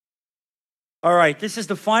All right, this is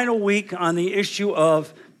the final week on the issue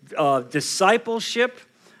of discipleship.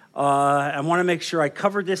 I want to make sure I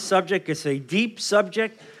cover this subject. It's a deep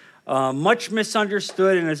subject, much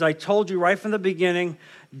misunderstood, and as I told you right from the beginning,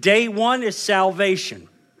 day one is salvation.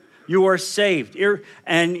 You are saved,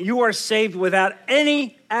 and you are saved without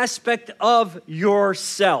any aspect of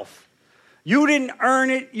yourself. You didn't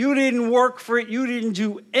earn it, you didn't work for it, you didn't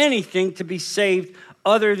do anything to be saved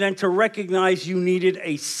other than to recognize you needed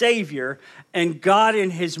a Savior, and God in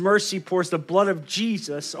His mercy pours the blood of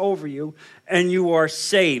Jesus over you, and you are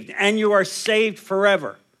saved. And you are saved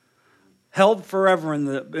forever, held forever in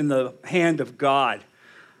the hand of God.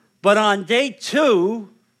 But on day two,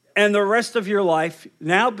 and the rest of your life,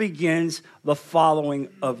 now begins the following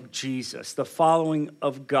of Jesus, the following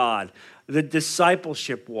of God, the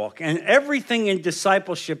discipleship walk. And everything in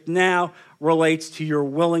discipleship now relates to your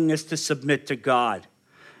willingness to submit to God.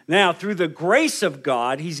 Now, through the grace of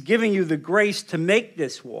God, He's giving you the grace to make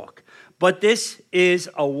this walk. But this is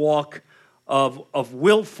a walk of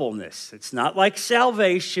willfulness. It's not like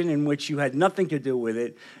salvation, in which you had nothing to do with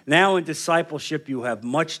it. Now in discipleship, you have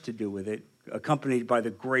much to do with it, accompanied by the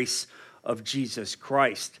grace of Jesus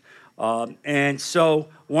Christ. And so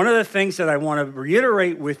one of the things that I want to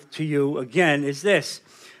reiterate to you again is this.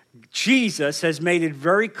 Jesus has made it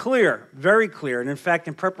very clear. And in fact,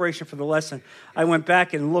 in preparation for the lesson, I went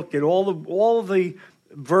back and looked at all the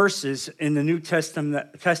verses in the New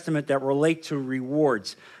Testament that relate to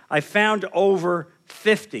rewards. I found over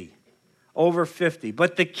 50.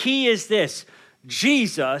 But the key is this.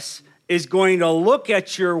 Jesus is going to look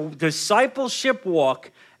at your discipleship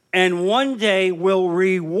walk and one day will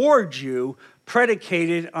reward you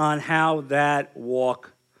predicated on how that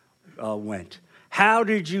walk went. How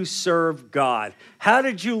did you serve God? How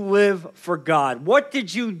did you live for God? What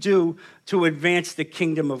did you do to advance the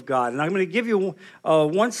kingdom of God? And I'm going to give you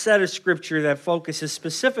one set of scripture that focuses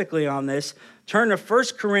specifically on this. Turn to 1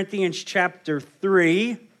 Corinthians chapter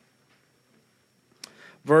 3,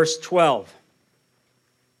 verse 12.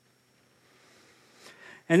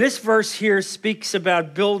 And this verse here speaks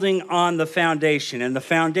about building on the foundation, and the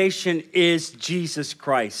foundation is Jesus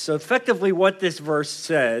Christ. So effectively what this verse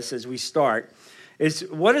says as we start is,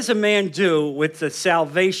 what does a man do with the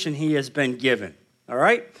salvation he has been given? All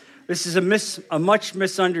right? This is a much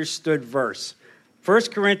misunderstood verse. 1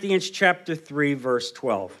 Corinthians chapter 3, verse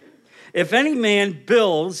 12. If any man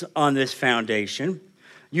builds on this foundation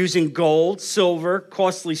using gold, silver,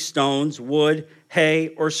 costly stones, wood, hay,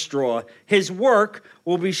 or straw, his work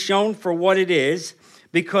will be shown for what it is,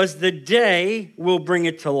 because the day will bring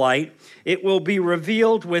it to light. It will be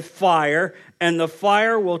revealed with fire, and the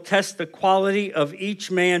fire will test the quality of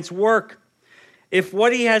each man's work. If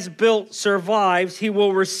what he has built survives, he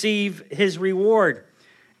will receive his reward.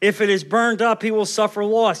 If it is burned up, he will suffer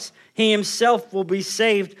loss. He himself will be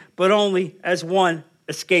saved, but only as one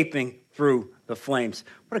escaping through the flames.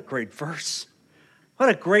 What a great verse. What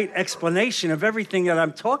a great explanation of everything that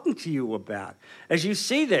I'm talking to you about. As you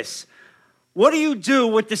see this, what do you do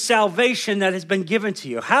with the salvation that has been given to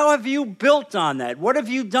you? How have you built on that? What have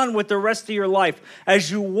you done with the rest of your life as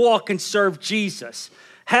you walk and serve Jesus?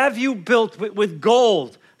 Have you built with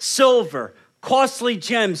gold, silver, costly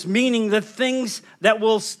gems, meaning the things that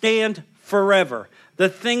will stand forever, the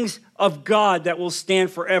things of God that will stand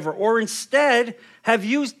forever? Or instead, have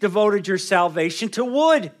you devoted your salvation to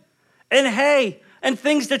wood and hay and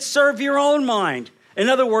things that serve your own mind? In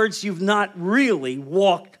other words, you've not really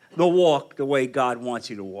walked the walk the way God wants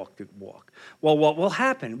you to walk the walk. Well, what will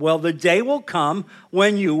happen? Well, the day will come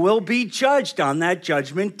when you will be judged. On that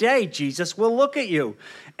judgment day, Jesus will look at you.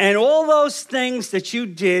 And all those things that you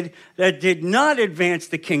did that did not advance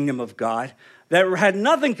the kingdom of God, that had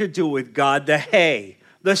nothing to do with God, the hay,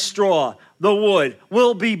 the straw, the wood,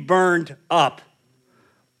 will be burned up.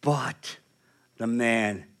 But the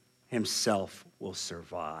man himself will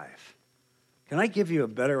survive. Can I give you a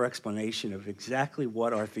better explanation of exactly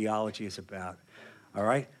what our theology is about? All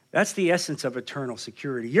right? That's the essence of eternal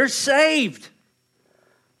security. You're saved.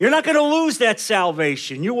 You're not going to lose that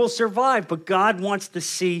salvation. You will survive, but God wants to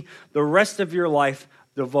see the rest of your life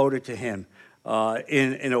devoted to Him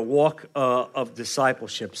in a walk of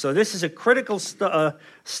discipleship. So this is a critical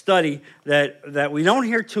study that we don't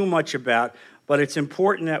hear too much about, but it's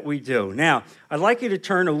important that we do. Now, I'd like you to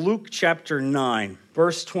turn to Luke chapter 9,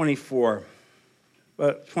 verse 23.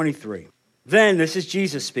 Then, this is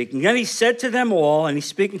Jesus speaking. Then he said to them all, and he's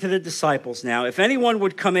speaking to the disciples now, if anyone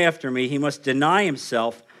would come after me, he must deny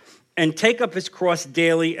himself and take up his cross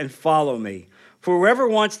daily and follow me. For whoever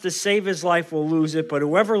wants to save his life will lose it, but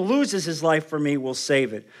whoever loses his life for me will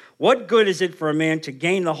save it. What good is it for a man to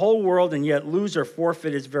gain the whole world and yet lose or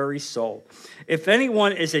forfeit his very soul? If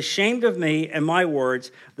anyone is ashamed of me and my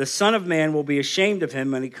words, the Son of Man will be ashamed of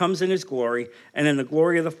him when he comes in his glory and in the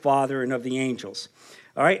glory of the Father and of the angels.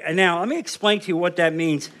 All right, and now let me explain to you what that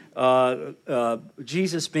means,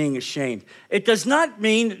 Jesus being ashamed. It does not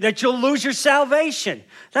mean that you'll lose your salvation.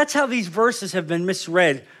 That's how these verses have been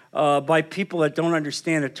misread by people that don't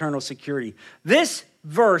understand eternal security. These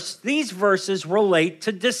verses relate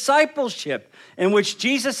to discipleship, in which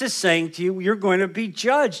Jesus is saying to you, you're going to be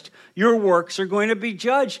judged. Your works are going to be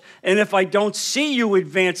judged. And if I don't see you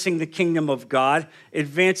advancing the kingdom of God,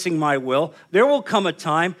 advancing my will, there will come a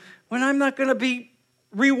time when I'm not going to be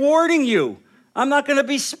rewarding you. I'm not going to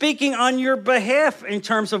be speaking on your behalf in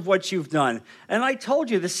terms of what you've done. And I told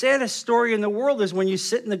you, the saddest story in the world is when you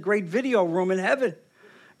sit in the great video room in heaven.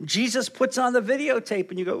 Jesus puts on the videotape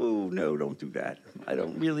and you go, oh, no, don't do that. I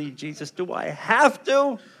don't really, Jesus, do I have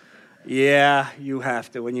to? Yeah, you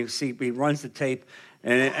have to. When you see, he runs the tape,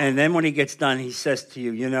 and then when he gets done, he says to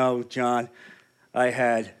you, you know, John, I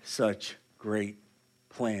had such great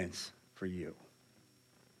plans for you.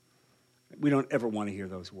 We don't ever want to hear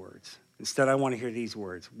those words. Instead, I want to hear these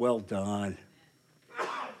words, well done.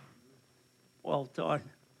 Well done.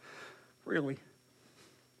 Really.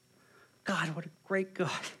 God, what a great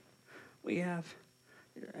God we have.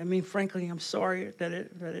 I mean, frankly, I'm sorry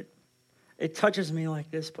that it touches me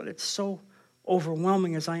like this, but it's so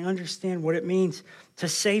overwhelming as I understand what it means to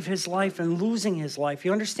save his life and losing his life.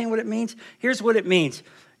 You understand what it means? Here's what it means.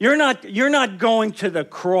 You're not going to the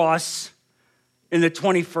cross in the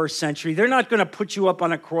 21st century. They're not going to put you up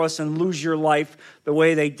on a cross and lose your life the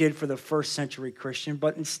way they did for the first century Christian,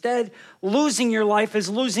 but instead, losing your life is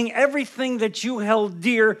losing everything that you held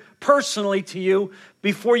dear personally to you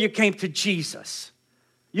before you came to Jesus.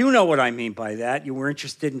 You know what I mean by that. You were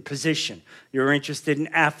interested in position. You were interested in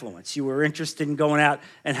affluence. You were interested in going out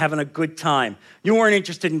and having a good time. You weren't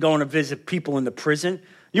interested in going to visit people in the prison.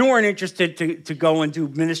 You weren't interested to go and do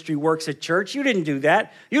ministry works at church. You didn't do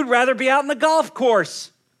that. You'd rather be out in the golf course.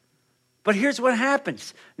 But here's what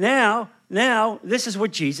happens. Now, this is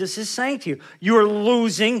what Jesus is saying to you. You're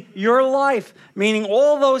losing your life, meaning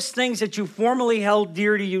all those things that you formerly held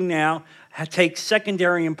dear to you now take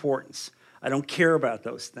secondary importance. I don't care about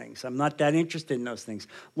those things. I'm not that interested in those things.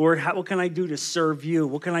 Lord, what can I do to serve you?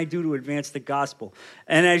 What can I do to advance the gospel?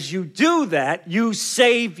 And as you do that, you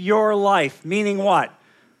save your life, meaning what?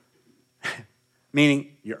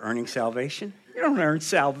 Meaning you're earning salvation. You don't earn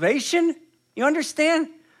salvation. You understand?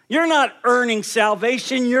 You're not earning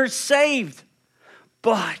salvation. You're saved.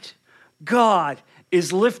 But God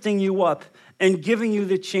is lifting you up and giving you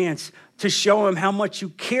the chance to show him how much you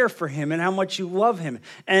care for him and how much you love him.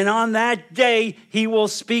 And on that day, he will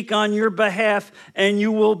speak on your behalf and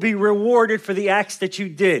you will be rewarded for the acts that you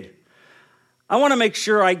did. I want to make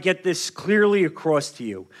sure I get this clearly across to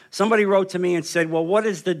you. Somebody wrote to me and said, well, what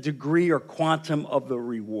is the degree or quantum of the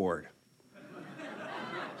reward?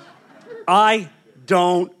 I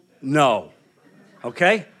don't know,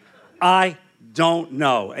 okay? I don't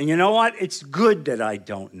know. And you know what? It's good that I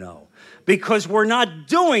don't know because we're not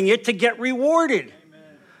doing it to get rewarded. Amen.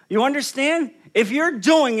 You understand? If you're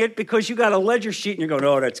doing it because you got a ledger sheet and you're going,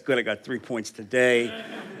 oh, that's good. I got 3 points today.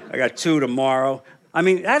 I got 2 tomorrow. I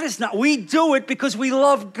mean, that is not, we do it because we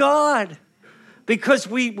love God, because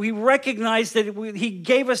we recognize that he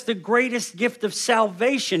gave us the greatest gift of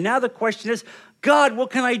salvation. Now the question is, God, what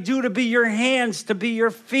can I do to be your hands, to be your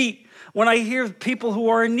feet? When I hear people who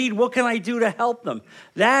are in need, what can I do to help them?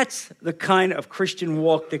 That's the kind of Christian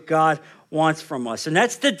walk that God wants from us. And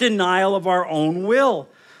that's the denial of our own will.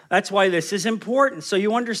 That's why this is important. So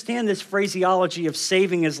you understand this phraseology of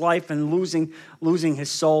saving his life and losing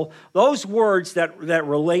his soul. Those words that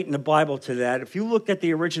relate in the Bible to that, if you look at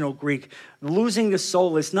the original Greek, losing the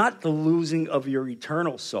soul is not the losing of your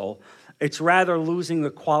eternal soul. It's rather losing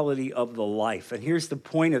the quality of the life. And here's the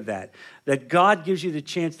point of that God gives you the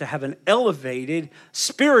chance to have an elevated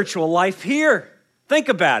spiritual life here. Think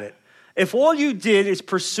about it. If all you did is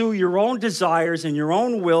pursue your own desires and your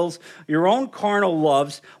own wills, your own carnal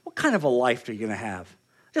loves, what kind of a life are you going to have?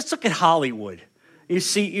 Just look at Hollywood. You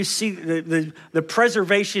see the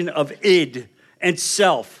preservation of id and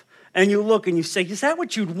self. And you look and you say, is that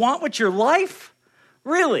what you'd want with your life?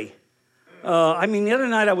 Really? The other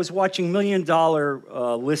night I was watching $1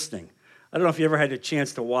 Million Listing. I don't know if you ever had a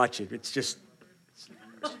chance to watch it. It's just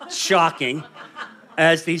shocking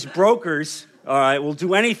as these brokers will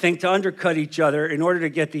do anything to undercut each other in order to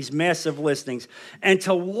get these massive listings. And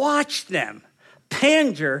to watch them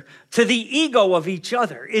pander to the ego of each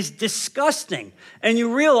other is disgusting. And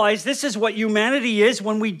you realize this is what humanity is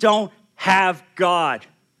when we don't have God.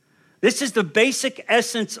 This is the basic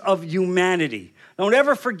essence of humanity. Don't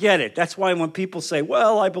ever forget it. That's why when people say,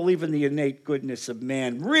 well, I believe in the innate goodness of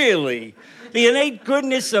man. Really? The innate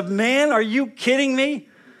goodness of man? Are you kidding me?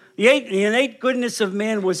 The innate goodness of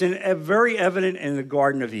man was very evident in the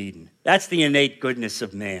Garden of Eden. That's the innate goodness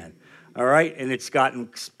of man. All right? And it's gotten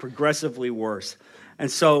progressively worse.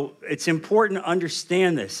 And so it's important to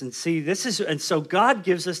understand this and see and so God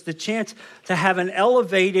gives us the chance to have an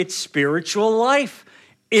elevated spiritual life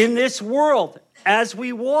in this world as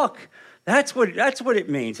we walk. That's what it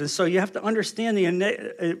means. And so you have to understand the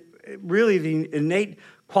innate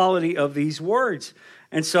quality of these words.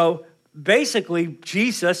 And so basically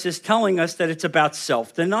Jesus is telling us that it's about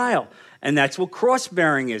self-denial. And that's what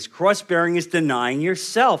cross-bearing is. Cross-bearing is denying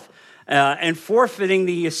yourself. And forfeiting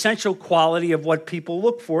the essential quality of what people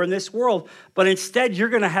look for in this world. But instead, you're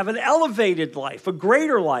going to have an elevated life, a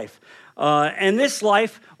greater life. And this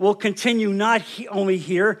life will continue not only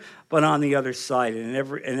here, but on the other side in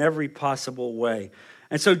every possible way.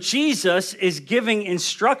 And so Jesus is giving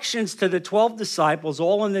instructions to the 12 disciples,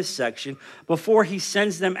 all in this section, before he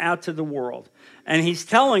sends them out to the world. And he's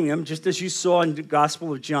telling them, just as you saw in the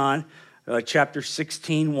Gospel of John, chapter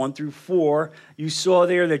 16, 1 through 4, you saw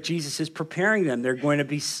there that Jesus is preparing them. They're going to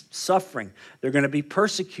be suffering. They're going to be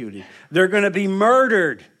persecuted. They're going to be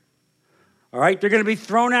murdered. All right? They're going to be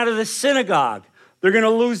thrown out of the synagogue. They're going to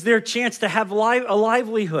lose their chance to have a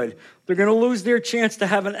livelihood. They're going to lose their chance to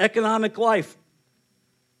have an economic life.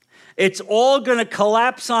 It's all going to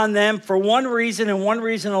collapse on them for one reason and one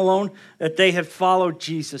reason alone, that they have followed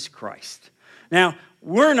Jesus Christ. Now,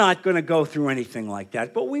 we're not going to go through anything like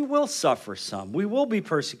that, but we will suffer some. We will be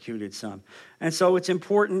persecuted some. And so it's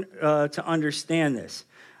important to understand this.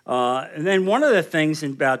 And then one of the things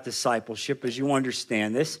about discipleship, as you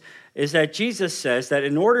understand this, is that Jesus says that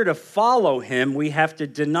in order to follow him, we have to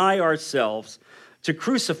deny ourselves, to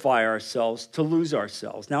crucify ourselves, to lose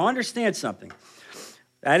ourselves. Now understand something.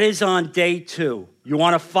 That is on day 2. You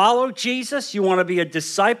want to follow Jesus? You want to be a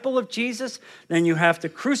disciple of Jesus? Then you have to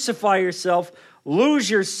crucify yourself, lose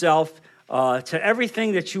yourself to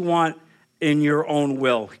everything that you want in your own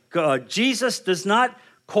will. Jesus does not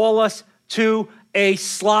call us to a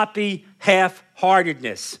sloppy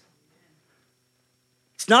half-heartedness.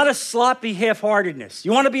 It's not a sloppy half-heartedness.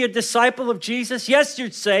 You want to be a disciple of Jesus? Yes,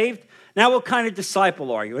 you're saved. Now, what kind of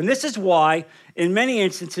disciple are you? And this is why, in many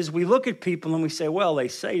instances, we look at people and we say, well, they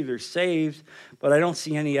say they're saved, but I don't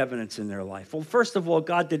see any evidence in their life. Well, first of all,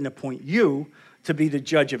 God didn't appoint you to be the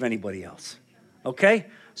judge of anybody else. Okay?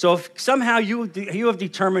 So if somehow you have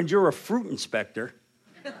determined you're a fruit inspector,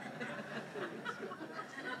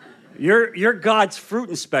 you're God's fruit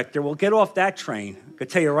inspector, well, get off that train. I can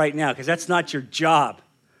tell you right now, because that's not your job.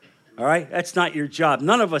 All right? That's not your job.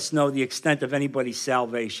 None of us know the extent of anybody's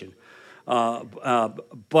salvation.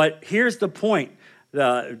 But here's the point.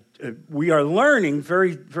 We are learning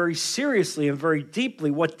very, very seriously and very deeply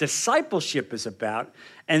what discipleship is about,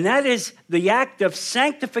 and that is the act of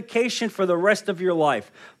sanctification for the rest of your life.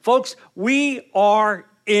 Folks, we are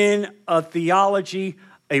in a theology,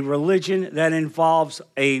 a religion that involves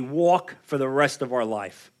a walk for the rest of our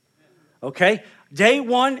life. Okay? Day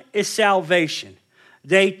 1 is salvation.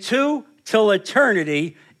 Day 2 till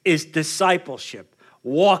eternity is discipleship,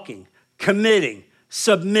 walking, committing,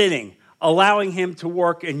 submitting, allowing him to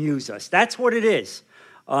work and use us. That's what it is.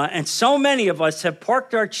 And so many of us have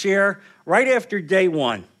parked our chair right after day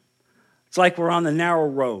 1. It's like we're on the narrow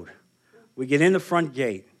road. We get in the front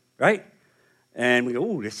gate, right? And we go,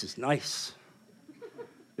 ooh, this is nice.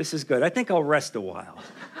 This is good. I think I'll rest a while.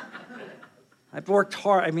 I've worked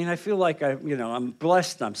hard. I mean, I feel like I'm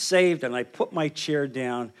blessed, I'm saved, and I put my chair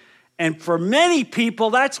down. And for many people,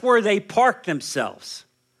 that's where they park themselves.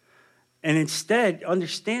 And instead,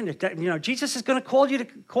 understand that Jesus is going to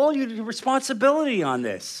call you to responsibility on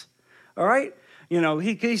this. All right?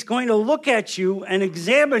 He's going to look at you and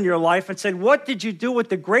examine your life and say, what did you do with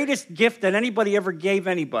the greatest gift that anybody ever gave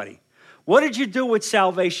anybody? What did you do with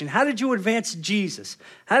salvation? How did you advance Jesus?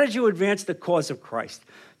 How did you advance the cause of Christ?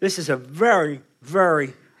 This is a very,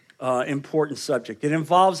 very important subject. It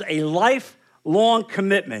involves a lifelong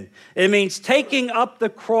commitment. It means taking up the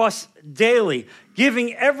cross daily,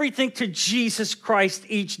 giving everything to Jesus Christ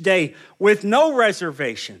each day with no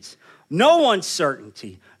reservations, no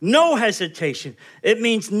uncertainty, no hesitation. It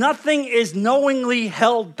means nothing is knowingly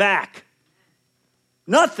held back.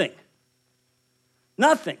 Nothing.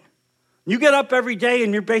 Nothing. You get up every day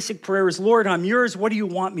and your basic prayer is, Lord, I'm yours. What do you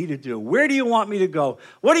want me to do? Where do you want me to go?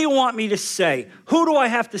 What do you want me to say? Who do I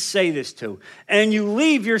have to say this to? And you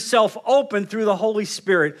leave yourself open through the Holy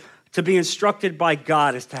Spirit to be instructed by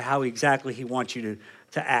God as to how exactly he wants you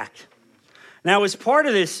to act. Now, as part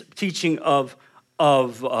of this teaching of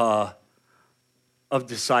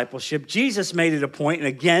discipleship, Jesus made it a point, and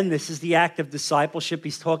again, this is the act of discipleship.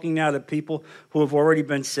 He's talking now to people who have already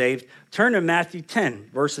been saved. Turn to Matthew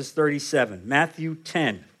 10, verses 37. Matthew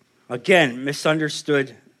 10. Again,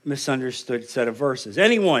 misunderstood set of verses.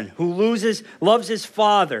 Anyone who loves his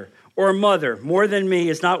father or mother more than me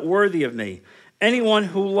is not worthy of me. Anyone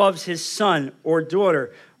who loves his son or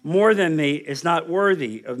daughter more than me is not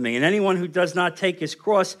worthy of me. And anyone who does not take his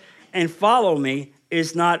cross and follow me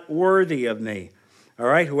is not worthy of me. All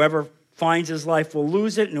right, whoever finds his life will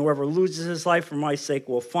lose it, and whoever loses his life for my sake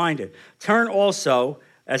will find it. Turn also,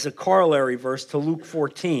 as a corollary verse, to Luke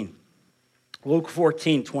 14. Luke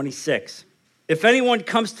 14, 26. If anyone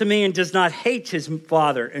comes to me and does not hate his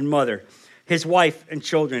father and mother, his wife and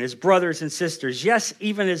children, his brothers and sisters, yes,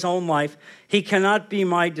 even his own life, he cannot be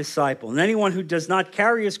my disciple. And anyone who does not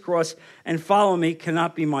carry his cross and follow me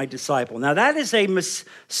cannot be my disciple. Now, that is a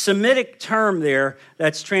Semitic term there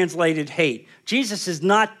that's translated hate. Jesus is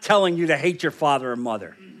not telling you to hate your father and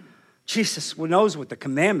mother. Jesus knows what the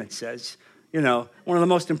commandment says. You know, one of the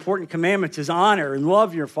most important commandments is honor and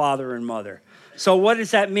love your father and mother. So what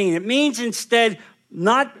does that mean? It means instead,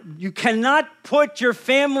 you cannot put your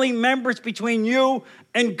family members between you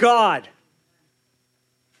and God.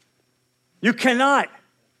 You cannot.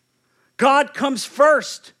 God comes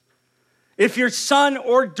first. If your son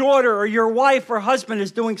or daughter or your wife or husband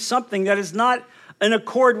is doing something that is not in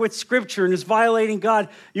accord with Scripture and is violating God,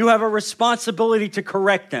 you have a responsibility to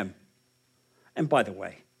correct them. And by the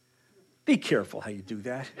way, be careful how you do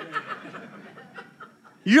that.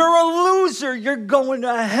 You're a loser. You're going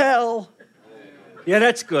to hell. Yeah,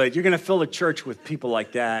 that's good. You're going to fill a church with people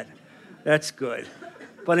like that. That's good.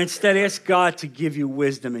 But instead, ask God to give you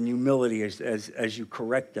wisdom and humility as you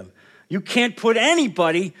correct them. You can't put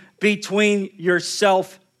anybody between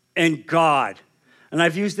yourself and God. And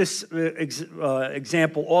I've used this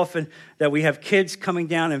example often, that we have kids coming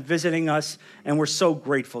down and visiting us, and we're so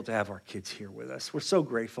grateful to have our kids here with us. We're so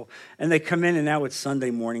grateful. And they come in, and now it's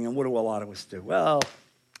Sunday morning, and what do a lot of us do? Well,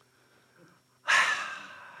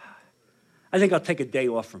 I think I'll take a day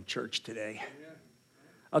off from church today.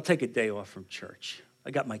 I'll take a day off from church.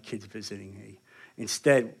 I got my kids visiting me.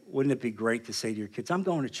 Instead, wouldn't it be great to say to your kids, I'm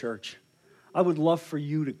going to church. I would love for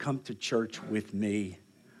you to come to church with me.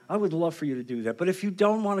 I would love for you to do that. But if you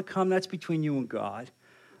don't want to come, that's between you and God.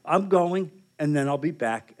 I'm going, and then I'll be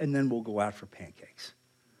back, and then we'll go out for pancakes.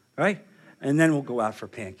 Right? And then we'll go out for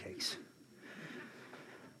pancakes.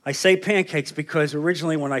 I say pancakes because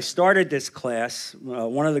originally when I started this class,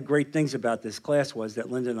 one of the great things about this class was that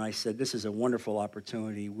Linda and I said, this is a wonderful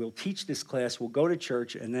opportunity. We'll teach this class, we'll go to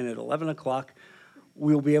church, and then at 11 o'clock,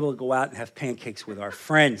 we'll be able to go out and have pancakes with our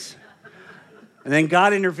friends. And then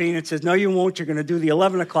God intervened and says, no, you won't. You're going to do the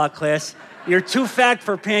 11 o'clock class. You're too fat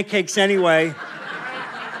for pancakes anyway.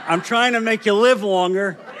 I'm trying to make you live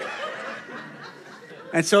longer.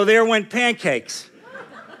 And so there went pancakes.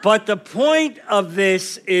 But the point of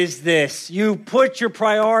this is this. You put your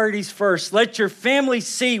priorities first. Let your family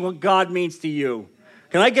see what God means to you.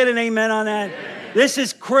 Can I get an amen on that? Amen. This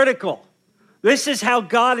is critical. This is how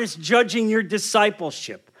God is judging your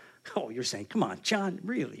discipleship. Oh, you're saying, come on, John,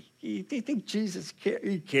 really? You think Jesus cares?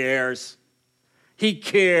 He cares. He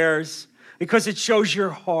cares because it shows your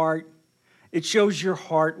heart. It shows your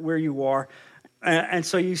heart where you are. And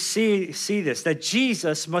so you see this, that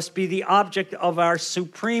Jesus must be the object of our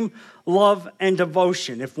supreme love and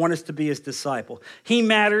devotion if one is to be his disciple. He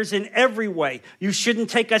matters in every way. You shouldn't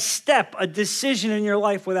take a step, a decision in your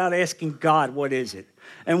life without asking God, what is it?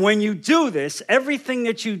 And when you do this, everything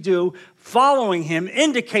that you do following him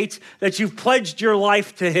indicates that you've pledged your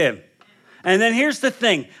life to him. And then here's the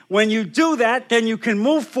thing. When you do that, then you can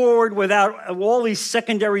move forward without all these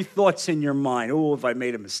secondary thoughts in your mind. Oh, have I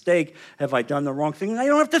made a mistake? Have I done the wrong thing? You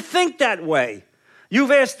don't have to think that way. You've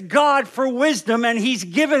asked God for wisdom, and he's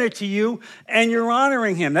given it to you, and you're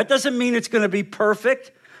honoring him. That doesn't mean it's going to be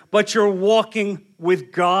perfect, but you're walking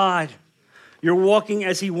with God. You're walking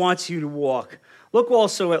as he wants you to walk. Look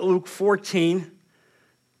also at Luke 14.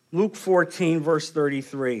 Luke 14, verse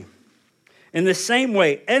 33. In the same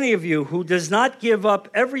way, any of you who does not give up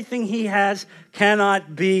everything he has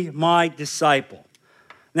cannot be my disciple.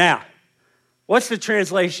 Now, what's the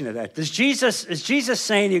translation of that? Is Jesus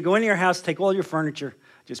saying you go into your house, take all your furniture,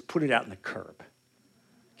 just put it out in the curb?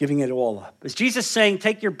 Giving it all up. Is Jesus saying,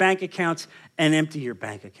 take your bank accounts and empty your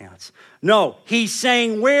bank accounts? No, he's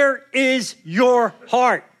saying, where is your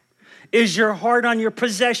heart? Is your heart on your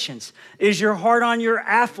possessions? Is your heart on your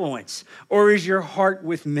affluence? Or is your heart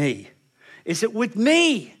with me? Is it with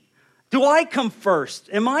me? Do I come first?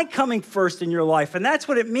 Am I coming first in your life? And that's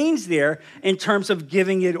what it means there in terms of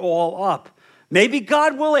giving it all up. Maybe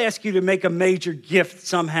God will ask you to make a major gift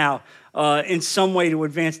somehow in some way to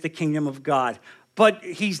advance the kingdom of God. But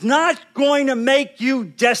he's not going to make you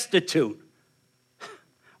destitute.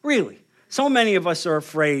 Really. So many of us are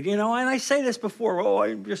afraid, and I say this before,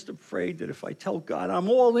 I'm just afraid that if I tell God I'm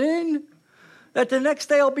all in, that the next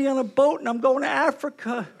day I'll be on a boat and I'm going to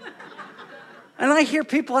Africa. And I hear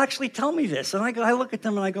people actually tell me this, and I look at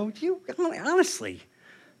them and I go, honestly,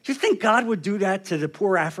 do you think God would do that to the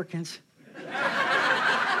poor Africans?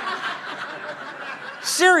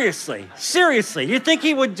 Seriously. You think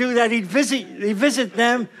he would do that? He'd visit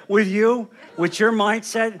them with you, with your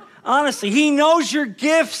mindset? Honestly, he knows your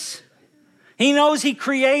gifts. He knows he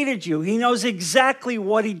created you. He knows exactly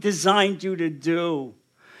what he designed you to do.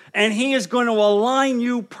 And he is going to align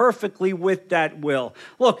you perfectly with that will.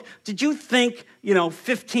 Look, did you think,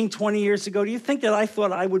 15, 20 years ago, do you think that I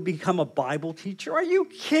thought I would become a Bible teacher? Are you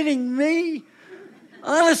kidding me?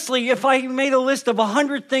 Honestly, if I made a list of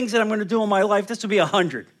 100 things that I'm going to do in my life, this would be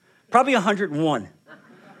 100. Probably 101.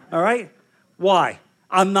 All right? Why?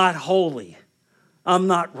 I'm not holy. I'm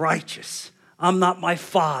not righteous. I'm not my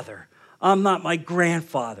father. I'm not my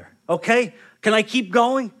grandfather. Okay? Can I keep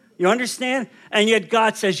going? You understand? And yet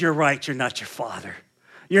God says, you're right. You're not your father.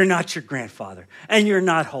 You're not your grandfather. And you're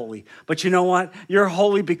not holy. But you know what? You're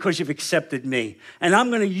holy because you've accepted me. And I'm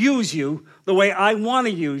going to use you the way I want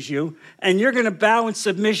to use you. And you're going to bow in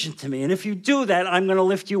submission to me. And if you do that, I'm going to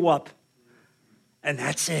lift you up. And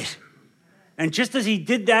that's it. And just as he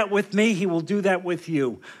did that with me, he will do that with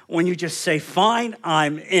you. When you just say, fine,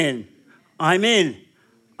 I'm in. I'm in.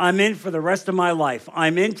 I'm in for the rest of my life.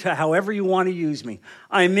 I'm in to however you want to use me.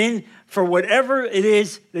 I'm in for whatever it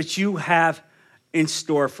is that you have in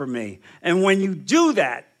store for me. And when you do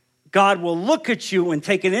that, God will look at you and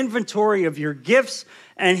take an inventory of your gifts,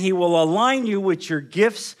 and he will align you with your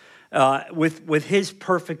gifts with his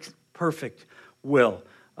perfect will.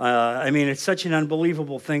 It's such an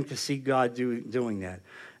unbelievable thing to see God doing that.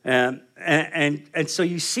 And so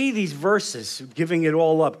you see these verses, giving it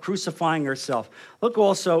all up, crucifying herself. Look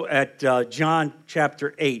also at John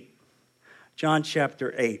chapter 8. John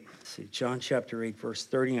chapter 8. Let's see, John chapter 8, verse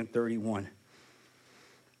 30 and 31.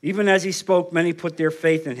 Even as he spoke, many put their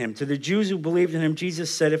faith in him. To the Jews who believed in him, Jesus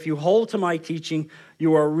said, if you hold to my teaching,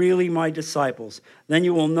 you are really my disciples. Then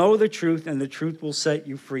you will know the truth, and the truth will set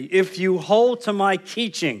you free. If you hold to my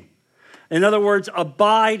teaching, in other words,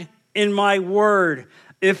 abide in my word.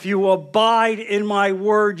 If you abide in my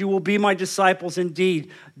word, you will be my disciples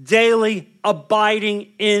indeed. Daily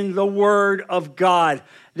abiding in the word of God.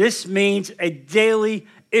 This means a daily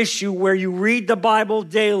issue where you read the Bible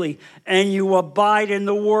daily and you abide in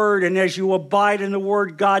the word. And as you abide in the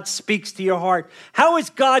word, God speaks to your heart. How is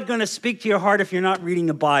God going to speak to your heart if you're not reading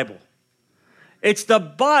the Bible? It's the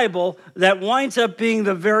Bible that winds up being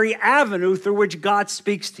the very avenue through which God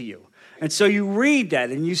speaks to you. And so you read that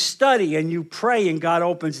and you study and you pray, and God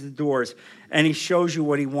opens the doors and he shows you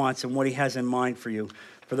what he wants and what he has in mind for you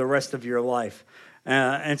for the rest of your life.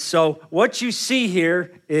 And so what you see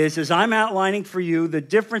here is, as I'm outlining for you, the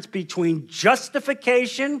difference between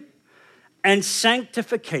justification and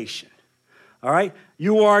sanctification. All right?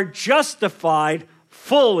 You are justified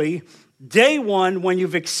fully day one when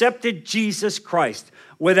you've accepted Jesus Christ,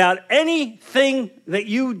 without anything that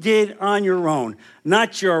you did on your own.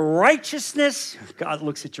 Not your righteousness. God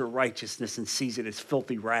looks at your righteousness and sees it as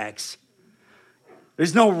filthy rags.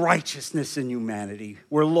 There's no righteousness in humanity.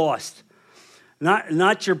 We're lost.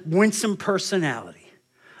 Not your winsome personality.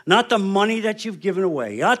 Not the money that you've given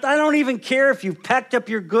away. I don't even care if you've packed up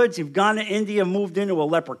your goods, you've gone to India, moved into a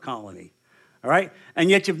leper colony. All right? And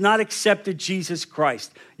yet you've not accepted Jesus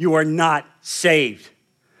Christ. You are not saved.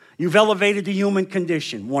 You've elevated the human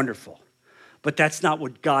condition. Wonderful. But that's not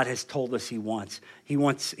what God has told us he wants. He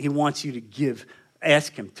wants you to give.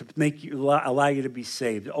 Ask him to allow you to be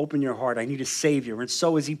saved. Open your heart. I need a Savior. And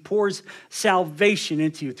so as he pours salvation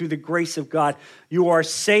into you through the grace of God, you are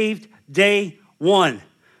saved day one.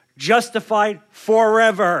 Justified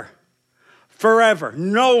forever. Forever.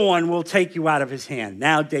 No one will take you out of his hand.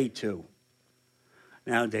 Now day two.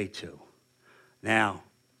 Now day two. Now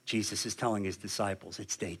Jesus is telling his disciples,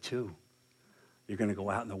 it's day two. You're going to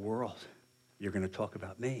go out in the world. You're going to talk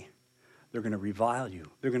about me. They're going to revile you.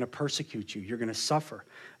 They're going to persecute you. You're going to suffer.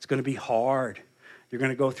 It's going to be hard. You're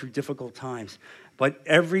going to go through difficult times. But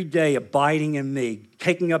every day abiding in me,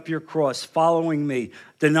 taking up your cross, following me,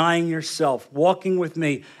 denying yourself, walking with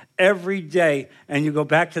me every day. And you go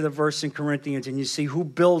back to the verse in Corinthians and you see who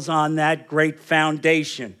builds on that great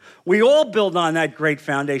foundation. We all build on that great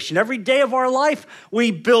foundation. Every day of our life,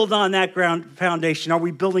 we build on that ground foundation. Are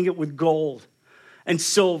we building it with gold and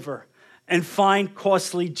silver and fine,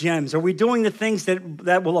 costly gems? Are we doing the things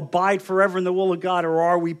that will abide forever in the will of God, or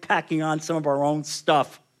are we packing on some of our own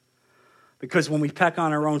stuff? Because when we pack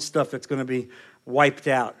on our own stuff, it's going to be wiped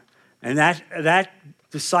out. And that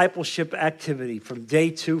discipleship activity from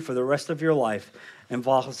day 2 for the rest of your life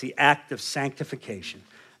involves the act of sanctification.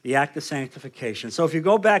 The act of sanctification. So if you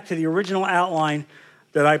go back to the original outline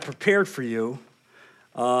that I prepared for you,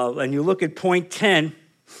 and you look at point 10,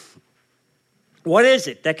 what is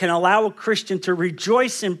it that can allow a Christian to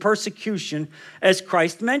rejoice in persecution, as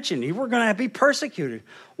Christ mentioned? We're going to be persecuted.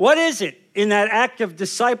 What is it in that act of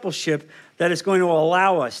discipleship that is going to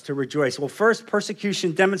allow us to rejoice? Well, first,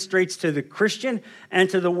 persecution demonstrates to the Christian and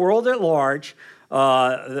to the world at large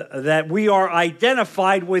that we are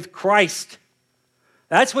identified with Christ.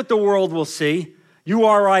 That's what the world will see. You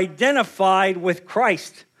are identified with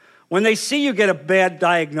Christ. When they see you get a bad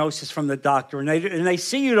diagnosis from the doctor and they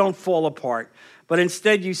see you don't fall apart, but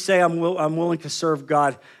instead you say, I'm willing to serve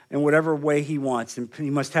God in whatever way he wants. And he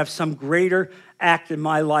must have some greater act in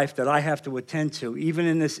my life that I have to attend to, even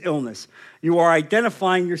in this illness. You are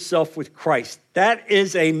identifying yourself with Christ. That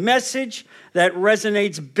is a message that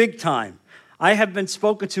resonates big time. I have been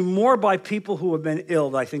spoken to more by people who have been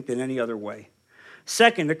ill, I think, than any other way.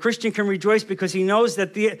 Second, the Christian can rejoice because he knows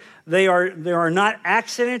that they are not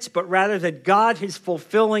accidents, but rather that God is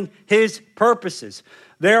fulfilling his purposes.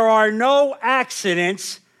 There are no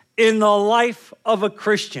accidents in the life of a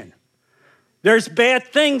Christian. There's bad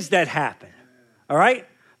things that happen, all right?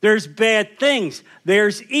 There's bad things.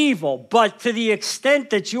 There's evil. But to the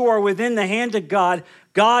extent that you are within the hand of God,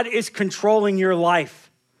 God is controlling your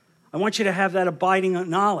life. I want you to have that abiding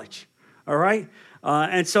knowledge, all right?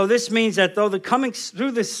 And so this means that though the coming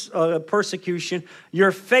through this persecution,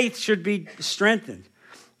 your faith should be strengthened.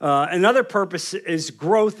 Another purpose is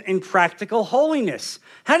growth in practical holiness.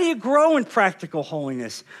 How do you grow in practical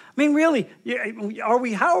holiness? I mean, really,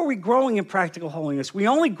 how are we growing in practical holiness? We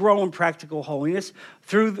only grow in practical holiness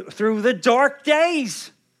through the dark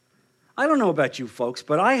days. I don't know about you folks,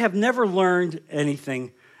 but I have never learned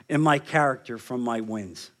anything in my character from my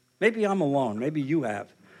wins. Maybe I'm alone. Maybe you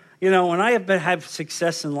have. You know, when I have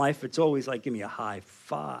success in life, it's always like, give me a high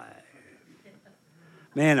five.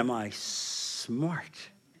 Man, am I smart.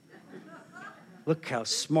 Look how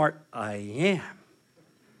smart I am.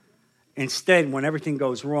 Instead, when everything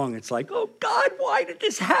goes wrong, it's like, oh, God, why did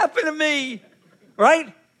this happen to me?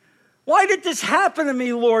 Right? Why did this happen to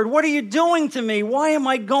me, Lord? What are you doing to me? Why am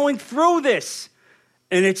I going through this?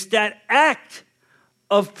 And it's that act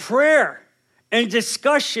of prayer and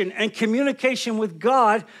discussion and communication with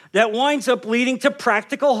God that winds up leading to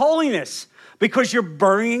practical holiness, because you're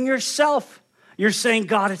burying yourself. You're saying,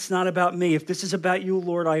 God, it's not about me. If this is about you,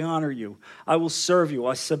 Lord, I honor you. I will serve you.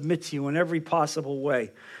 I submit to you in every possible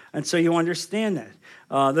way. And so you understand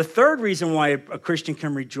that. The third reason why a Christian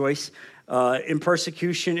can rejoice in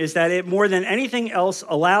persecution is that it, more than anything else,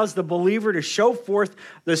 allows the believer to show forth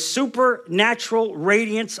the supernatural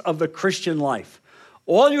radiance of the Christian life.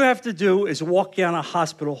 All you have to do is walk down a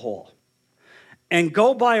hospital hall and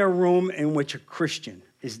go by a room in which a Christian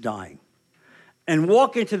is dying. And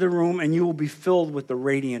walk into the room and you will be filled with the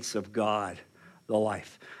radiance of God, the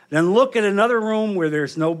life. Then look at another room where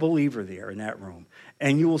there's no believer there in that room,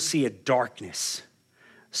 and you will see a darkness.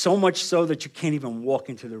 So much so that you can't even walk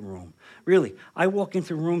into the room. Really, I walk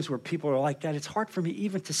into rooms where people are like that. It's hard for me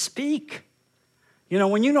even to speak. You know,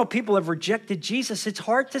 when you know people have rejected Jesus, it's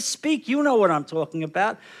hard to speak. You know what I'm talking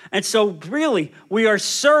about. And so really, we are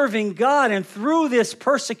serving God. And through this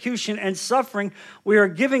persecution and suffering, we are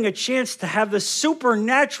giving a chance to have the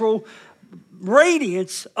supernatural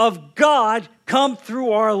radiance of God come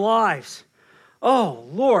through our lives. Oh,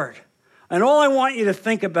 Lord. And all I want you to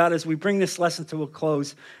think about as we bring this lesson to a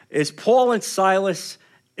close is Paul and Silas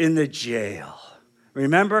in the jail.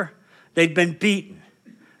 Remember? They'd been beaten.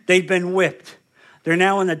 They'd been whipped. They're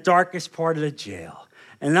now in the darkest part of the jail.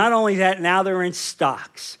 And not only that, now they're in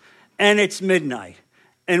stocks. And it's midnight.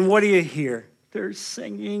 And what do you hear? They're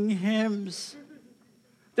singing hymns.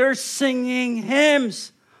 They're singing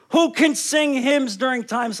hymns. Who can sing hymns during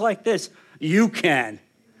times like this? You can.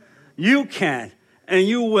 You can. And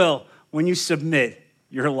you will when you submit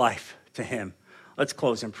your life to him. Let's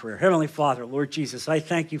close in prayer. Heavenly Father, Lord Jesus, I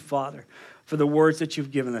thank you, Father, for the words that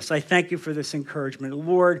you've given us. I thank you for this encouragement.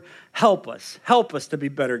 Lord, help us to be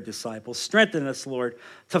better disciples. Strengthen us, Lord,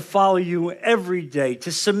 to follow you every day,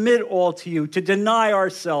 to submit all to you, to deny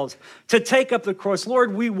ourselves, to take up the cross.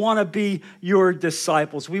 Lord, we want to be your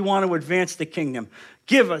disciples. We want to advance the kingdom.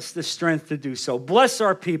 Give us the strength to do so. Bless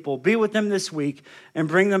our people. Be with them this week and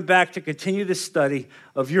bring them back to continue the study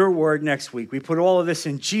of your word next week. We put all of this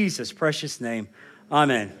in Jesus' precious name.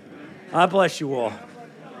 Amen. I bless you all.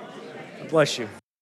 Bless you.